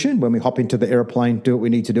is the mission. When we hop into the airplane, do what we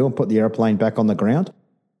need to do and put the airplane back on the ground.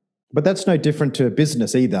 But that's no different to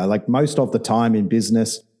business either. Like most of the time in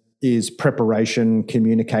business is preparation,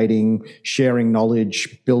 communicating, sharing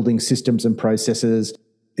knowledge, building systems and processes.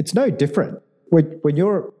 It's no different.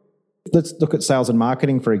 Let's look at sales and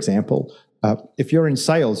marketing, for example. If you're in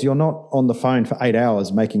sales, you're not on the phone for 8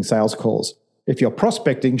 hours making sales calls. If you're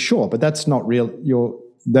prospecting, sure, but that's not real.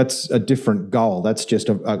 That's a different goal. That's just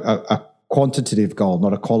a quantitative goal,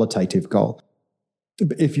 not a qualitative goal.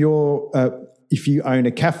 If you own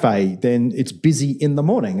a cafe, then it's busy in the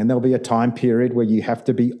morning and there'll be a time period where you have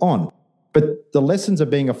to be on. But the lessons of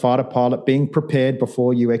being a fighter pilot, being prepared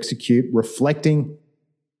before you execute, reflecting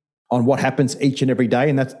on what happens each and every day,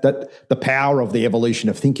 and that the power of the evolution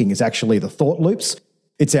of thinking is actually the thought loops.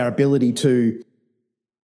 It's our ability to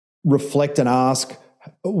reflect and ask,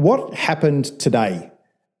 what happened today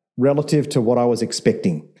relative to what I was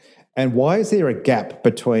expecting? And why is there a gap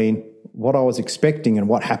between what I was expecting and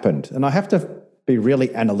what happened? And I have to be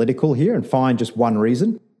really analytical here and find just one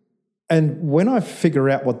reason. And when I figure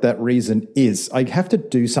out what that reason is, I have to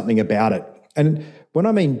do something about it. And when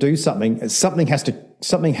I mean do something, something has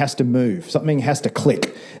to move, something has to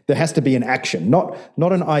click. There has to be an action, not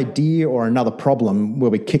an idea or another problem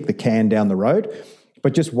where we kick the can down the road,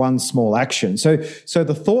 but just one small action. So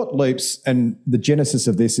the thought loops and the genesis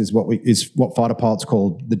of this is what fighter pilots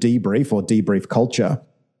call the debrief or debrief culture.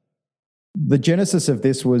 The genesis of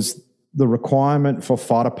this was the requirement for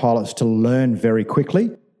fighter pilots to learn very quickly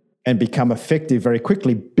and become effective very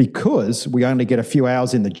quickly because we only get a few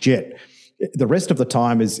hours in the jet. The rest of the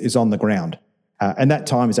time is on the ground, and that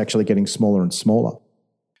time is actually getting smaller and smaller.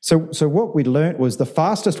 So what we learned was the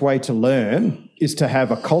fastest way to learn is to have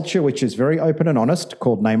a culture which is very open and honest,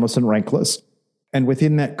 called nameless and rankless, and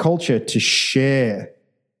within that culture to share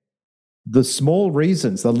the small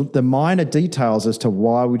reasons, the minor details as to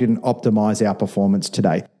why we didn't optimize our performance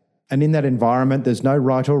today. And in that environment, there's no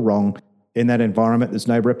right or wrong. In that environment, there's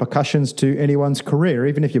no repercussions to anyone's career,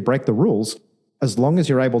 even if you break the rules. As long as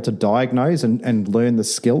you're able to diagnose and learn the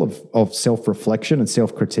skill of self-reflection and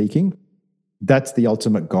self-critiquing, that's the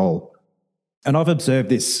ultimate goal. And I've observed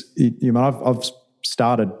this. I've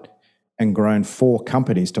started and grown 4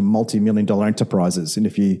 companies to multi-million-dollar enterprises. And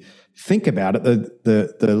if you think about it,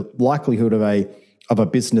 the likelihood of a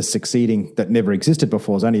business succeeding that never existed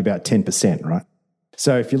before is only about 10%, right?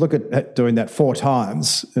 So if you look at doing that 4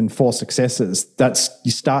 times and 4 successes,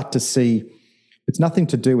 you start to see it's nothing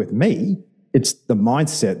to do with me. It's the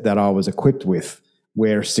mindset that I was equipped with,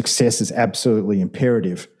 where success is absolutely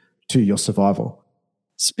imperative to your survival.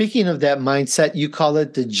 Speaking of that mindset, you call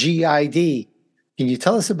it the GID. Can you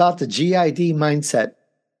tell us about the GID mindset?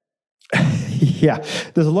 Yeah,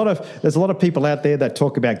 there's a lot of people out there that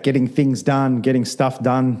talk about getting things done, getting stuff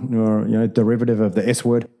done, or derivative of the S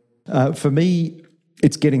word. For me,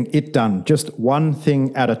 it's getting it done, just one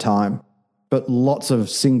thing at a time, but lots of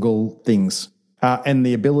single things. And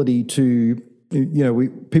the ability to,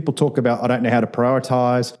 people talk about, I don't know how to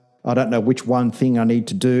prioritize. I don't know which one thing I need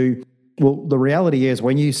to do. Well, the reality is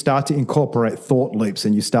when you start to incorporate thought loops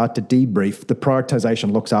and you start to debrief, the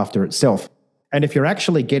prioritization looks after itself. And if you're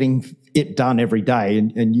actually getting it done every day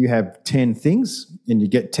and you have 10 things and you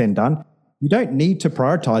get 10 done, you don't need to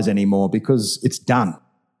prioritize anymore because it's done.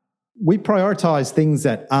 We prioritize things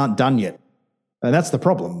that aren't done yet. And that's the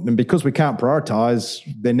problem. And because we can't prioritize,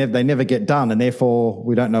 they never get done, and therefore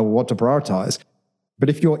we don't know what to prioritize. But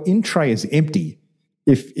if your in tray is empty,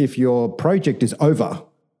 if your project is over,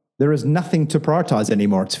 there is nothing to prioritize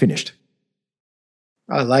anymore. It's finished.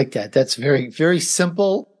 I like that. That's very, very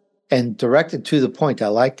simple and directed to the point. I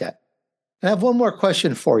like that. I have one more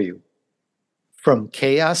question for you. From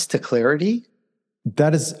chaos to clarity?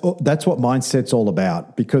 That's what mindset's all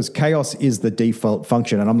about, because chaos is the default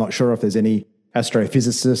function. And I'm not sure if there's any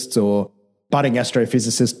astrophysicists or budding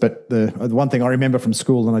astrophysicists, but the one thing I remember from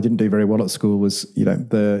school, and I didn't do very well at school, was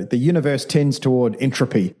the universe tends toward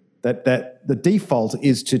entropy. That the default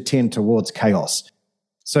is to tend towards chaos.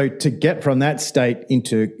 So to get from that state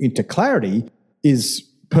into clarity is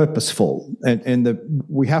purposeful, and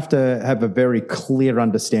we have to have a very clear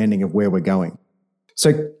understanding of where we're going.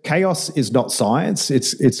 So chaos is not science.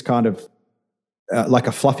 It's kind of like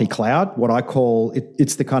a fluffy cloud. What I call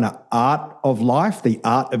it's the kind of art of life, the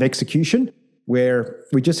art of execution, where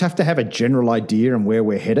we just have to have a general idea on where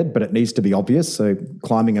we're headed, but it needs to be obvious. So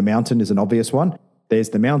climbing a mountain is an obvious one.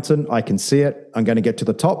 There's the mountain. I can see it. I'm going to get to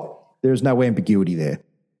the top. There's no ambiguity there.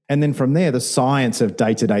 And then from there, the science of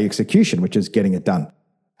day-to-day execution, which is getting it done.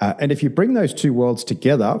 And if you bring those two worlds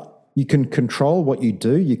together, you can control what you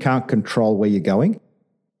do. You can't control where you're going.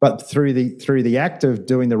 But through the act of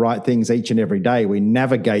doing the right things each and every day, we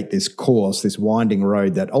navigate this course, this winding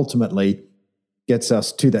road that ultimately gets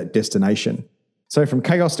us to that destination. So from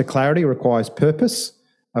chaos to clarity requires purpose,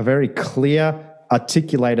 a very clear,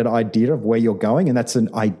 articulated idea of where you're going. And that's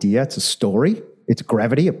an idea, it's a story, it's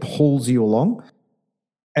gravity, it pulls you along.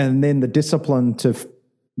 And then the discipline to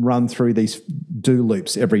run through these do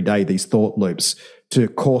loops every day, these thought loops, to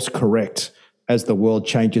course correct as the world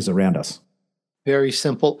changes around us. Very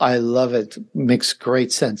simple. I love it. Makes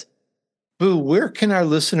great sense. Boo, where can our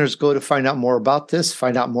listeners go to find out more about this,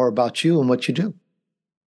 find out more about you and what you do?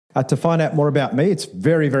 To find out more about me, it's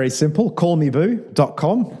very, very simple.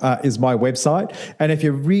 Callmeboo.com is my website. And if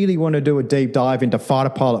you really want to do a deep dive into fighter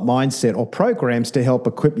pilot mindset or programs to help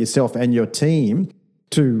equip yourself and your team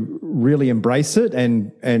to really embrace it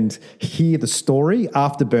and hear the story,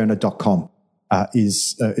 afterburner.com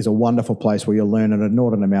is a wonderful place where you'll learn an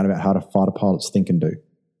inordinate amount about how fighter pilots think and do.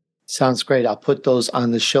 Sounds great. I'll put those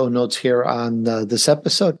on the show notes here on this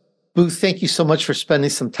episode. Boo, thank you so much for spending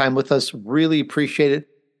some time with us. Really appreciate it.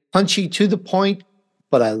 Punchy, to the point,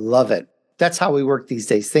 but I love it. That's how we work these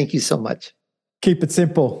days. Thank you so much. Keep it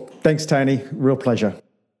simple. Thanks, Tony. Real pleasure.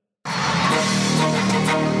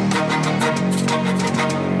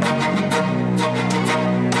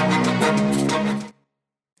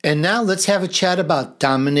 And now let's have a chat about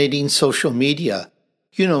dominating social media.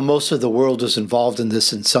 You know, most of the world is involved in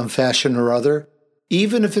this in some fashion or other,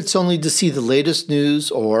 even if it's only to see the latest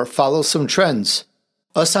news or follow some trends.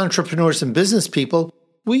 Us entrepreneurs and business people,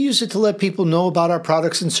 we use it to let people know about our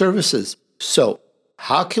products and services. So,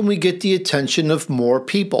 how can we get the attention of more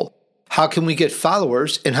people? How can we get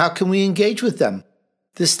followers, and how can we engage with them?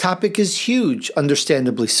 This topic is huge,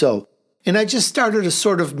 understandably so. And I just started a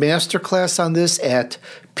sort of masterclass on this at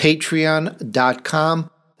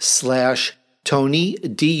patreon.com/Tony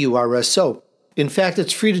DUrso. In fact,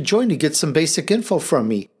 it's free to join to get some basic info from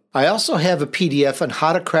me. I also have a PDF on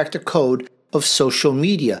how to crack the code of social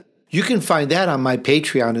media. You can find that on my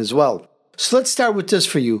Patreon as well. So let's start with this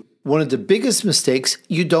for you. One of the biggest mistakes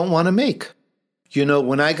you don't want to make. You know,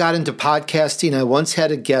 when I got into podcasting, I once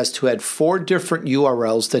had a guest who had 4 different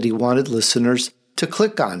URLs that he wanted listeners to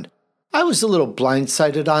click on. I was a little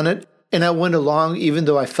blindsided on it, and I went along even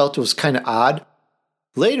though I felt it was kind of odd.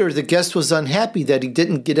 Later, the guest was unhappy that he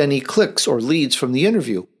didn't get any clicks or leads from the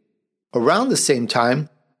interview. Around the same time,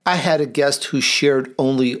 I had a guest who shared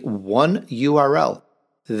only one URL.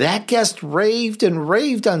 That guest raved and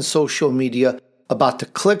raved on social media about the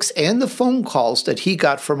clicks and the phone calls that he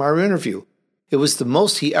got from our interview. It was the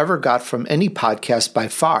most he ever got from any podcast by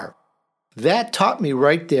far. That taught me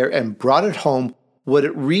right there and brought it home what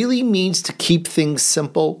it really means to keep things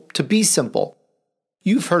simple, to be simple.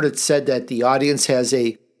 You've heard it said that the audience has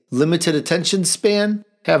a limited attention span,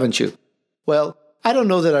 haven't you? Well, I don't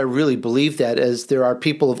know that I really believe that, as there are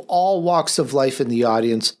people of all walks of life in the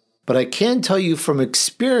audience, but I can tell you from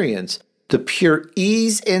experience the pure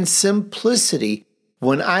ease and simplicity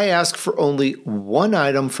when I ask for only one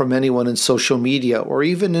item from anyone in social media or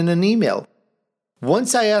even in an email.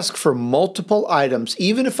 Once I ask for multiple items,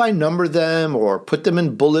 even if I number them or put them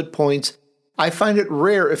in bullet points, I find it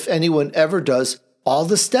rare if anyone ever does all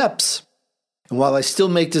the steps. And while I still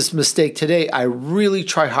make this mistake today, I really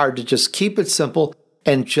try hard to just keep it simple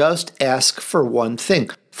and just ask for one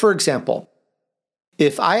thing. For example,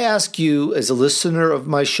 if I ask you as a listener of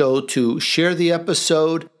my show to share the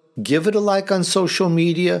episode, give it a like on social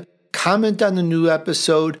media, comment on the new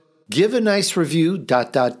episode, give a nice review, ...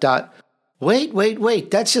 Wait,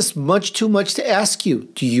 that's just much too much to ask you.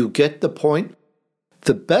 Do you get the point?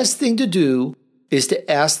 The best thing to do is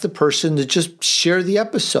to ask the person to just share the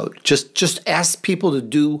episode. Just ask people to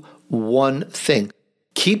do one thing.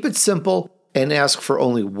 Keep it simple and ask for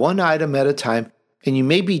only one item at a time, and you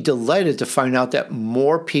may be delighted to find out that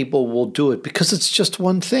more people will do it because it's just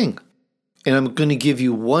one thing. And I'm going to give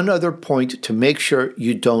you one other point to make sure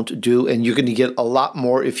you don't do, and you're going to get a lot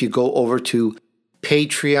more if you go over to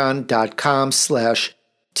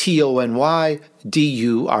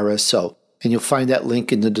patreon.com/TonyDUrso. And you'll find that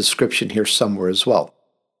link in the description here somewhere as well.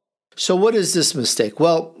 So what is this mistake?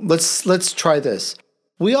 Well, let's try this.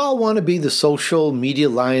 We all want to be the social media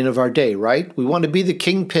lion of our day, right? We want to be the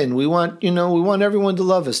kingpin. We want everyone to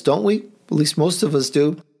love us, don't we? At least most of us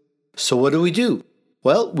do. So what do?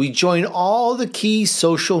 Well, we join all the key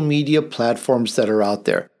social media platforms that are out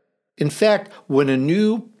there. In fact, when a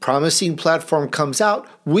new promising platform comes out,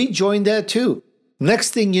 we join that too. Next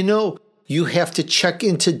thing you know, you have to check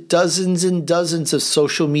into dozens and dozens of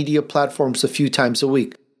social media platforms a few times a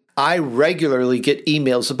week. I regularly get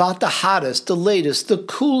emails about the hottest, the latest, the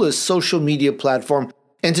coolest social media platform,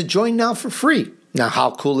 and to join now for free. Now,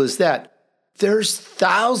 how cool is that? There's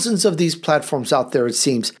thousands of these platforms out there, it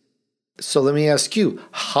seems. So let me ask you,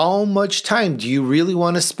 how much time do you really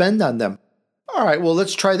want to spend on them? All right, well,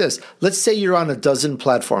 let's try this. Let's say you're on a dozen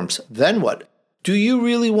platforms. Then what? Do you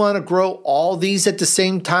really want to grow all these at the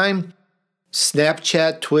same time?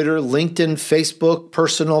 Snapchat, Twitter, LinkedIn, Facebook,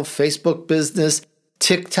 personal, Facebook business,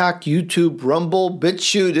 TikTok, YouTube, Rumble,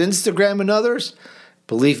 BitChute, Instagram, and others?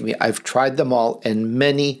 Believe me, I've tried them all and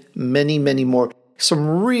many, many, many more.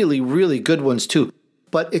 Some really, really good ones too.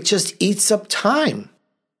 But it just eats up time.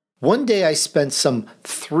 One day I spent some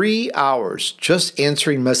 3 hours just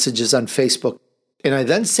answering messages on Facebook, and I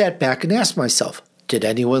then sat back and asked myself, did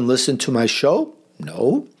anyone listen to my show?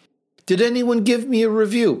 No. Did anyone give me a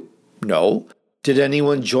review? No. Did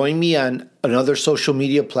anyone join me on another social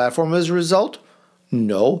media platform as a result?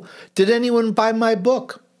 No. Did anyone buy my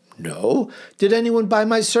book? No. Did anyone buy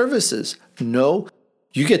my services? No.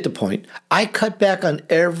 You get the point. I cut back on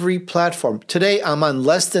every platform. Today, I'm on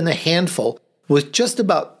less than a handful, with just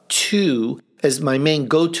about 2 as my main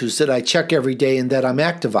go-tos that I check every day and that I'm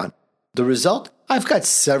active on. The result? I've got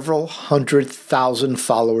several 100,000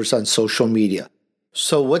 followers on social media.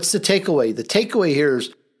 So what's the takeaway? The takeaway here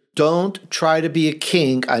is don't try to be a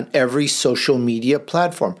king on every social media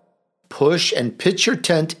platform. Push and pitch your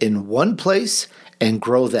tent in one place and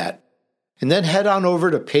grow that. And then head on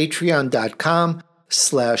over to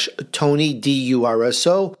patreon.com/Tony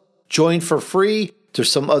DUrso. Join for free.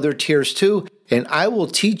 There's some other tiers too. And I will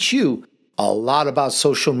teach you a lot about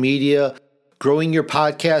social media, growing your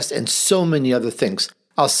podcast, and so many other things.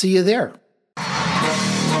 I'll see you there.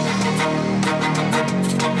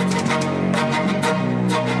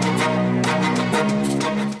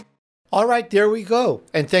 All right, there we go.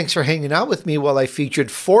 And thanks for hanging out with me while I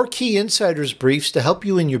featured 4 key insiders briefs to help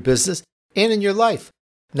you in your business and in your life.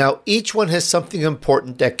 Now, each one has something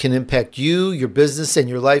important that can impact you, your business, and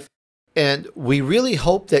your life. And we really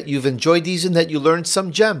hope that you've enjoyed these and that you learned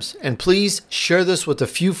some gems. And please share this with a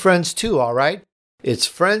few friends too, all right? It's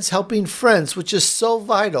friends helping friends, which is so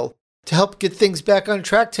vital to help get things back on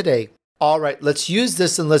track today. All right, let's use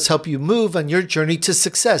this and let's help you move on your journey to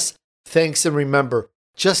success. Thanks, and remember,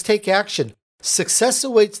 just take action. Success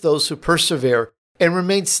awaits those who persevere and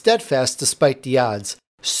remain steadfast despite the odds.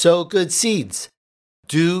 Sow good seeds.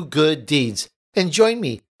 Do good deeds. And join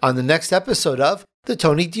me on the next episode of The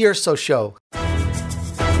Tony DUrso Show.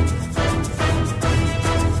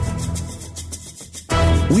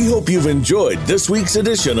 We hope you've enjoyed this week's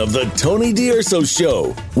edition of The Tony DUrso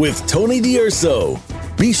Show with Tony DUrso.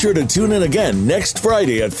 Be sure to tune in again next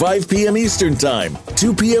Friday at 5 p.m. Eastern Time,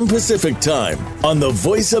 2 p.m. Pacific Time on the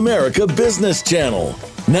Voice America Business Channel.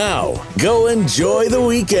 Now, go enjoy the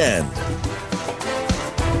weekend.